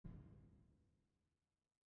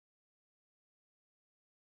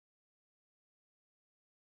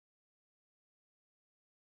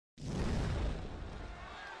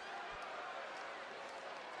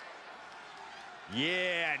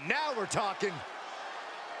Yeah, now we're talking.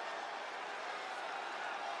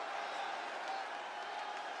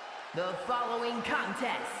 The following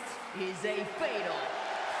contest is a fatal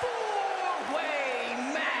four-way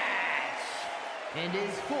match and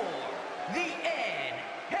is for the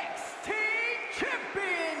NXT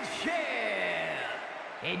Championship.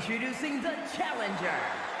 Introducing the challenger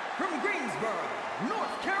from Greensboro,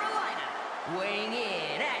 North Carolina, weighing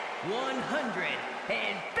in at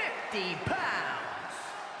 150 pounds,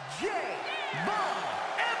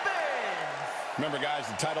 Remember, guys,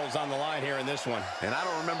 the title is on the line here in this one. And I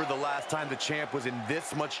don't remember the last time the champ was in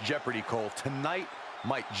this much jeopardy, Cole. Tonight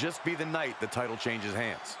might just be the night the title changes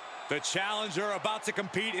hands. The challenger about to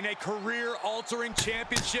compete in a career-altering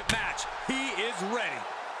championship match. He is ready.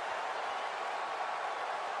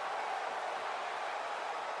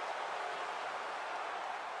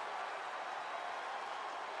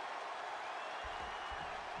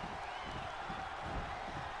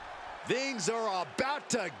 Things are about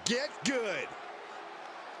to get good.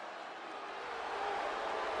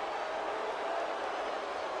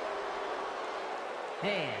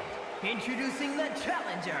 And introducing the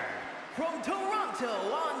challenger from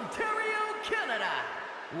Toronto, Ontario, Canada,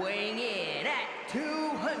 weighing in at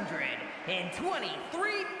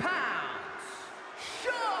 223 pounds,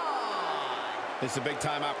 Shawn! This is a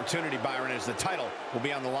big-time opportunity, Byron, as the title will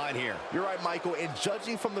be on the line here. You're right, Michael, and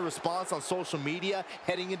judging from the response on social media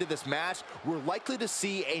heading into this match, we're likely to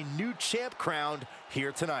see a new champ crowned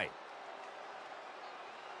here tonight.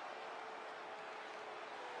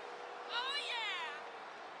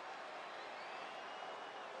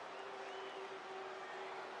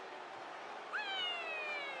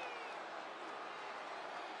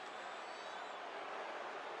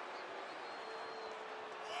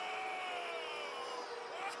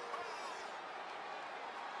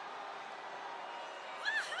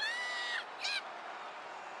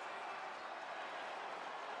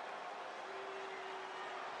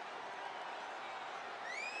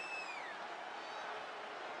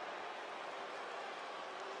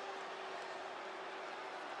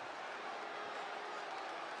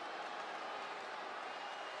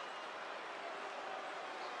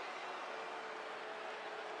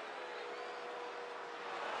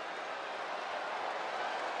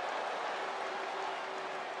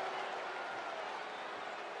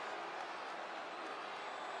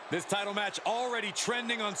 This title match already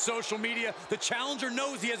trending on social media. The challenger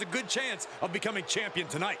knows he has a good chance of becoming champion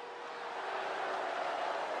tonight.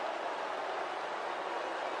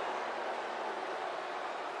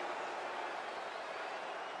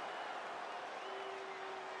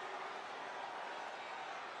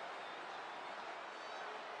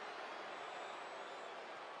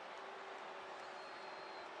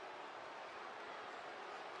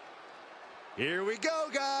 Here we go,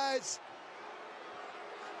 guys.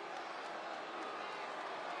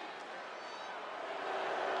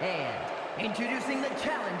 And introducing the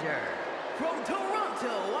challenger from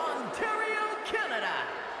Toronto, Ontario, Canada,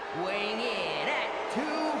 weighing in at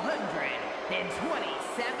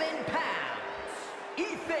 227 pounds,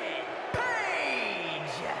 Ethan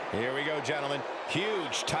Page! Here we go, gentlemen.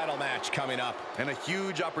 Huge title match coming up. And a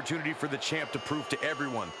huge opportunity for the champ to prove to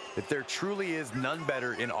everyone that there truly is none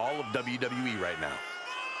better in all of WWE right now.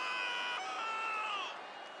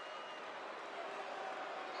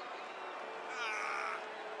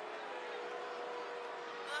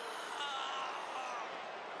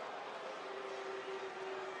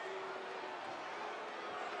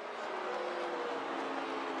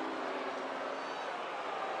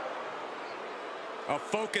 A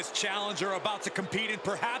focused challenger about to compete in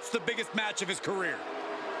perhaps the biggest match of his career.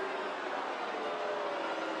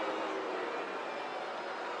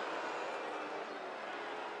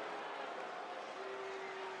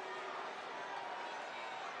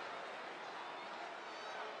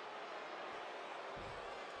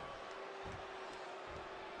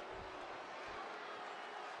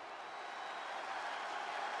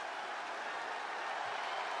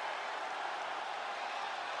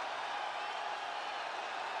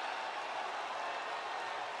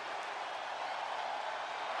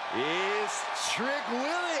 Is Trick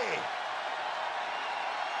Willie.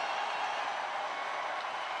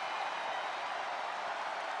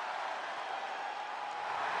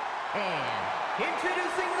 And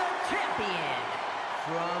introducing the champion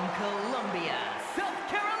from Columbia, South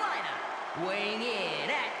Carolina, weighing in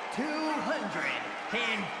at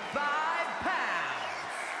 205 pounds,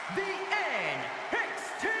 the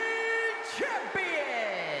NXT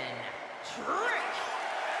champion, Trick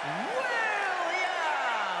Williams!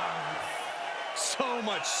 So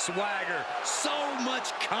much swagger, so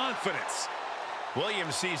much confidence.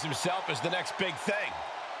 Williams sees himself as the next big thing.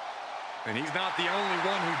 And he's not the only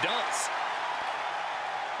one who does.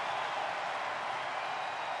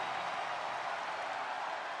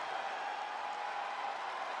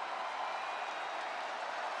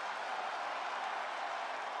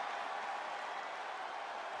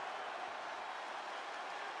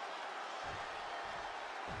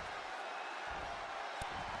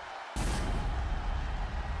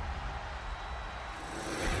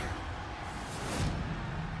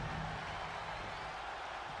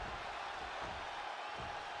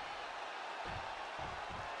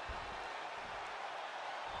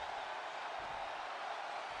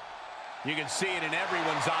 You can see it in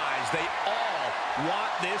everyone's eyes. They all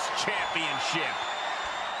want this championship.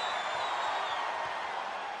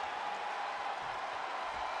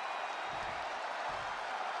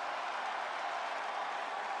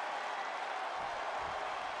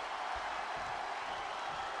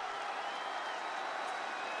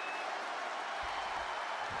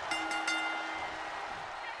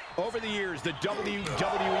 Over the years, the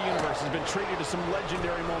WWE Universe has been treated to some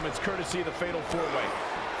legendary moments courtesy of the Fatal 4-Way.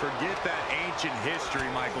 Forget that ancient history,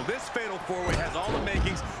 Michael. This Fatal 4-Way has all the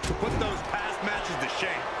makings to put those past matches to shame.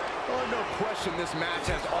 Oh, no question this match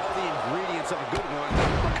has all the ingredients of a good one.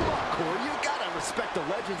 But come on, Corey, you gotta respect the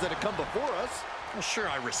legends that have come before us. Well, sure,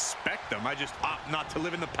 I respect them. I just opt not to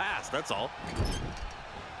live in the past, that's all.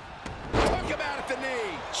 Took him out at the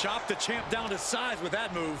knee. Chop the champ down to size with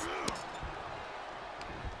that move.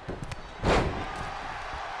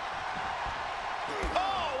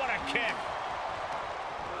 Oh, what a kick!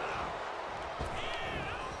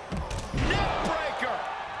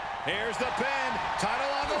 Here's the pin.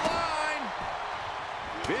 Title on the line.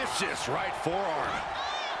 Vicious right forearm.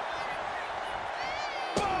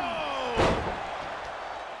 Boom!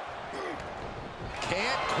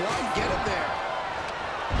 Can't quite get him there.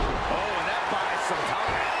 Oh, and that buys some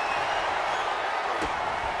time.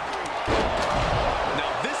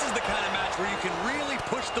 Now, this is the kind of match where you can really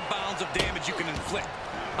push the bounds of damage you can inflict.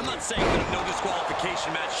 I'm not saying that a no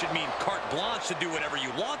disqualification match should mean carte blanche to do whatever you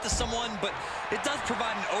want to someone, but it does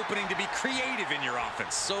provide an opening to be creative in your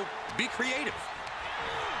offense, so be creative.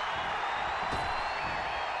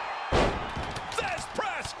 Fez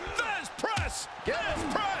press! Fez press! Fez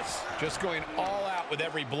press! Just going all out with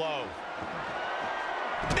every blow.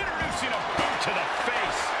 Introducing a boot to the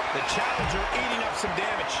face. The challenger eating up some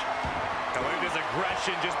damage. Now look at his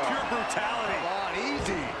aggression, just pure brutality. Come on,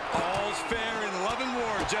 easy. All's fair in love and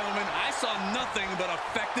war, gentlemen. I saw nothing but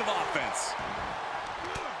effective offense.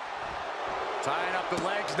 Tying up the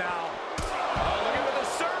legs now. Oh, look at the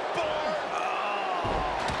surfboard.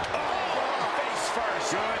 Oh, face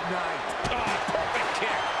first. Good night. Oh, perfect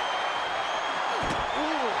kick.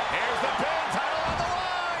 Ooh, here's the pin. Title on the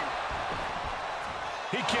line.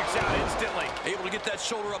 He kicks out instantly. Able to get that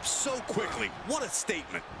shoulder up so quickly. What a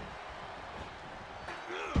statement.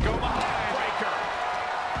 Go behind. Breaker.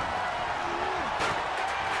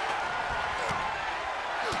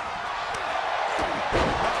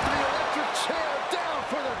 Up to the electric chair, down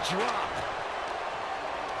for the drop.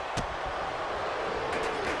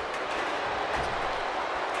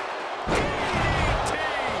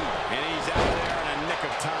 And he's out of there in a nick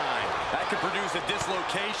of time. That could produce a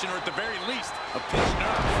dislocation or at the very least, a pinched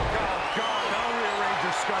nerve. Oh, God, that'll rearrange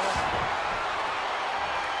your skull.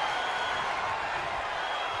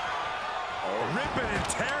 Ripping and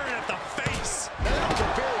tearing at the face. That was a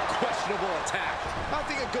very questionable attack. I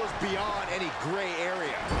think it goes beyond any gray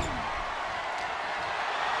area.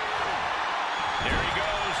 There he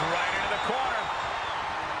goes, right into the corner.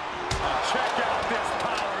 Check out this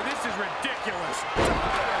power. This is ridiculous.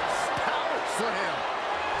 Power slam.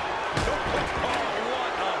 Oh,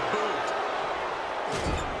 what a boot.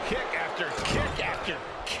 Kick after kick after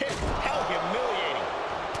kick. How humiliating.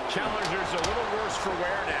 Challenger's a little worse for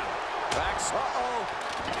wear now. Backs. Uh-oh.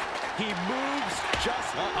 He moves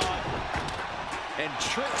just and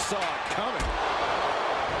Trick saw it coming.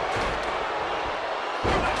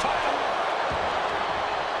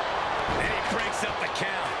 And he breaks up the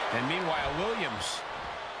count. And meanwhile, Williams.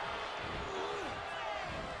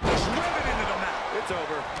 Driven into the mat. It's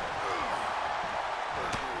over.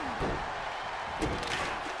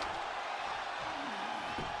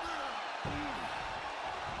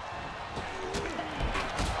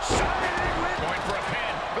 Going for a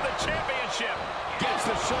pin for the championship. Gets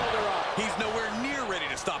the shoulder up. He's nowhere near ready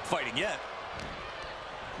to stop fighting yet.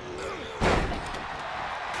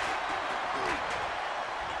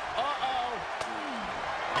 Uh-oh.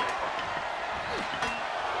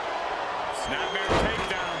 Snapmare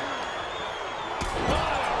takedown.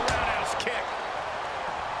 Oh, roundhouse kick.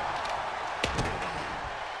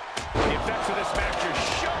 The effects of this match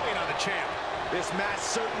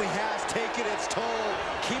certainly has taken its toll.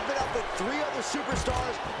 Keeping up with 3 other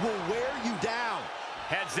superstars will wear you down.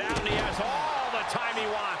 Heads out, and he has all the time he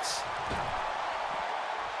wants.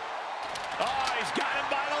 Oh, he's got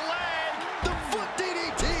him by the leg. The foot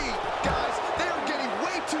DDT. Guys, they are getting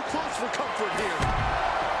way too close for comfort here.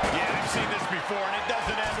 Yeah, I've seen this before, and it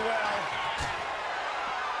doesn't end well.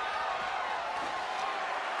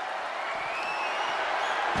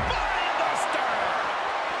 Buster!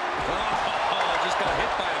 Oh, just got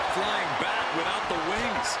hit by a flying bat without the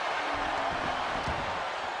wings.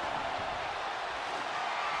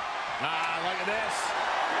 Look at this.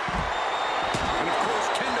 And of course,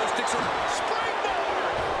 kendo sticks around.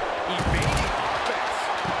 Springboard! Evading offense.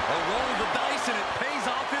 A roll of the dice, and it pays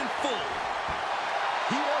off in full.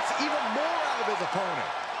 He wants even more out of his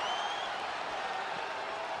opponent.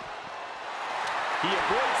 He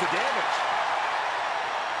avoids the damage.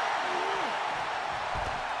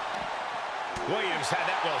 Williams had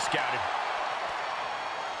that well scouted.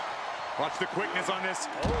 Watch the quickness on this.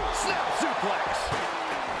 Snap suplex.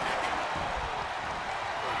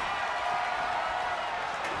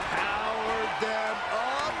 Powered them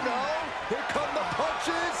up. No. Here come the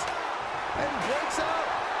punches. And he breaks out.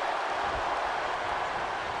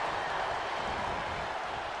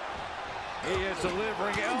 He is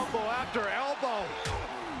delivering elbow after elbow.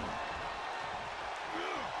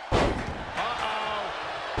 Uh-oh.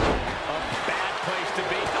 A bad place to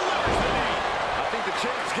be. Delivers the knee. I think the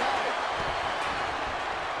champ's got it.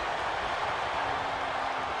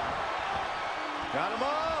 Got him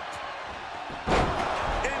up.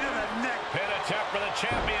 Into the neck. Pin attempt for the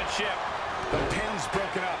championship. The pin's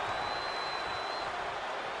broken up.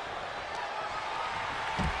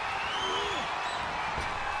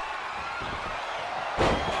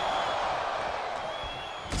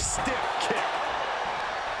 Stiff kick.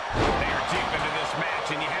 They are deep into this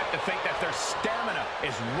match, and you have to think that their stamina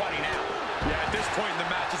is running out. Yeah, at this point in the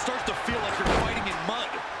match, it starts to feel like you're fighting in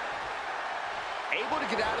mud. Able to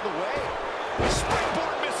get out of the way.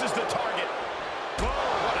 Springboard misses the target. Whoa,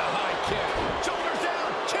 what a high kick. Shoulders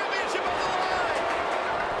down. Championship on the line.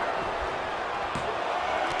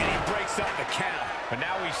 And he breaks up the count. But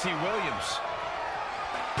now we see Williams.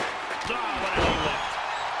 Oh, what a knee lift.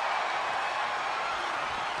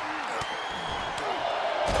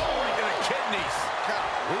 Oh, right to the kidneys.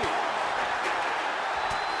 Golly.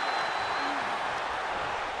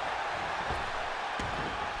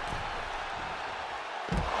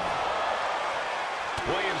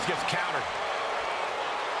 Williams gets countered.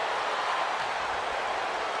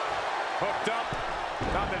 Hooked up.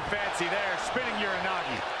 Nothing fancy there. Spinning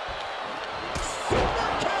Uranagi.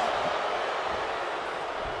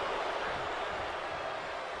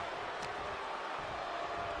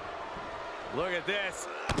 Look at this.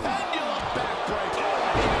 Pendulum backbreaker.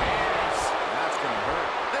 Oh, yes. That's going to hurt.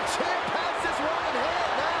 The champ has this one in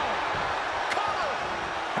hand now. Cover.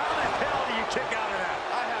 How the hell do you kick out of that?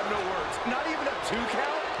 I have no words. Not even a 2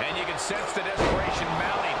 count? And you can sense the desperation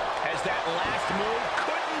mounting as that last move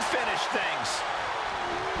couldn't finish things.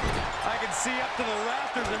 I can see up to the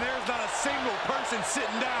rafters, and there's not a single person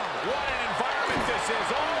sitting down. What an environment this is.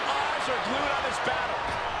 All eyes are glued on this battle.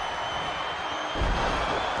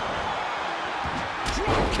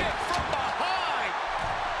 Drop kick from behind.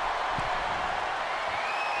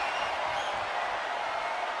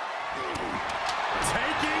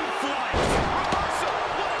 Taking flight. Reversal.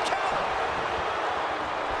 What a counter.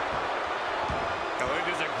 Oh, look at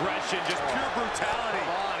his aggression, just pure brutality.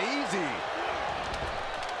 Come on, easy.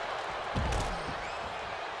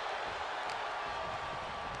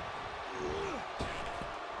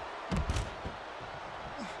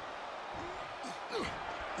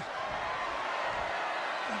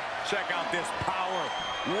 Check out this power.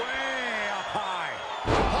 Way up high.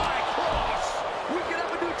 High cross. We can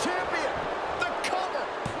have a new champion. The cover.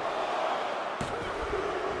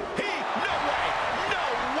 No way. No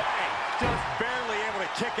way. Just barely able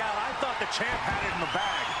to kick out. I thought the champ had it in the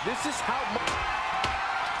bag. This is how much.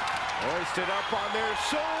 Hoisted up on their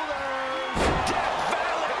shoulders. Death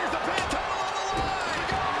Valley. Here's the pin. Title on the line.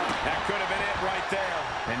 That could have been it right there.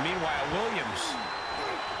 And meanwhile, Williams.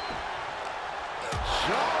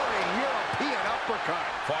 Jarring European uppercut.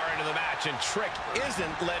 Far into the match, and Trick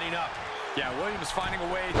isn't letting up. Yeah, Williams finding a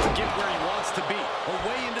way to get where he wants to be.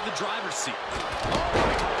 Away into the driver's seat. Oh,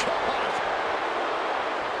 my God.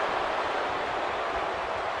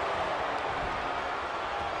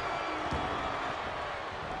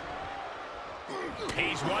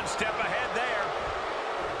 He's one step ahead there.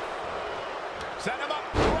 Set him up.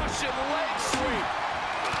 Russian leg sweep.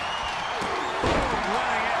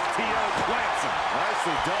 Running STO plants him.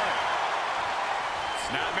 Nicely done.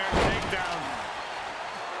 Snapmare takedown.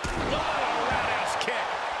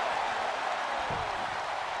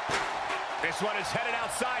 This one is headed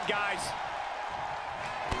outside, guys.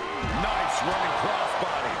 Nice running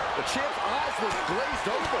crossbody. The champ's eyes were glazed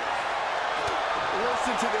over.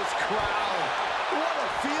 Listen to this crowd. What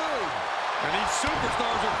a feeling. And these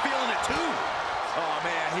superstars are feeling it too. Oh,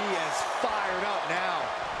 man, he is fired up now.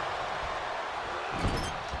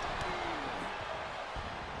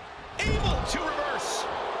 Able to reverse.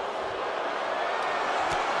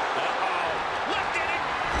 Uh-oh. Lifted it.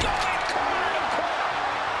 Going corner to corner.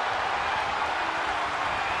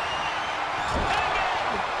 Again.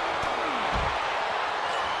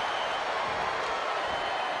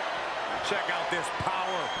 Check out this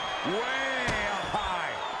power. Way up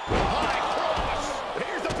high. High cross.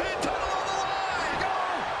 Here's the pin, title on the line. Go.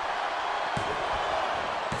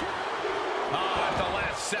 At the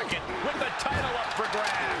last second with the title up for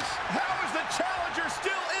grabs. How is the challenger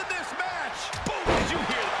still in this match? Boom. Did you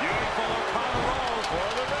hear that? Beautiful O'Connor roll for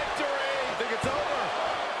the victory. I think it's over.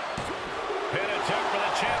 Pin attempt for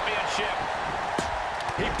the championship.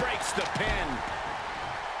 He breaks the pin.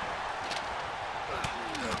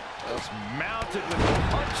 Just mounted with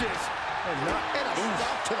punches. And a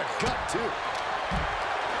stop to the gut, too.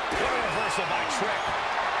 What a reversal by Trick.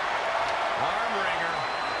 Arm wringer.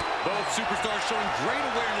 Both superstars showing great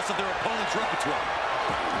awareness of their opponent's repertoire.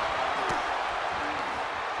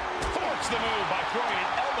 Forks the move by throwing an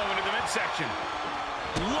elbow into the midsection.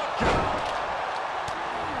 Look out.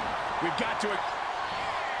 We've got to...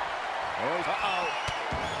 Uh-oh.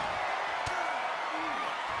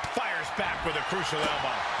 Fires back with a crucial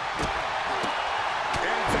elbow.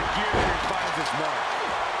 Into gear that it finds its mark.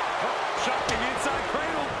 Shocking inside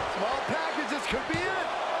cradle. Small packages could be it.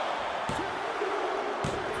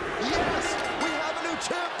 Yes, we have a new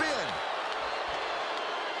champion.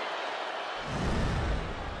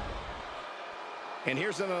 And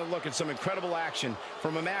here's another look at some incredible action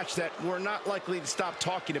from a match that we're not likely to stop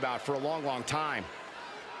talking about for a long, long time.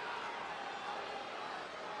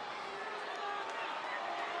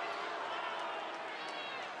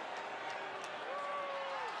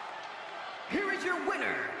 Here is your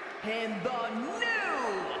winner, and the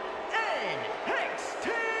new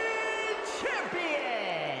NXT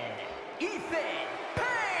champion, Ethan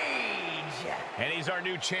Page. And he's our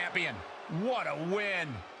new champion. What a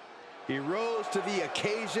win. He rose to the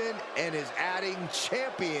occasion and is adding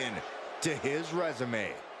champion to his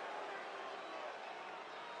resume.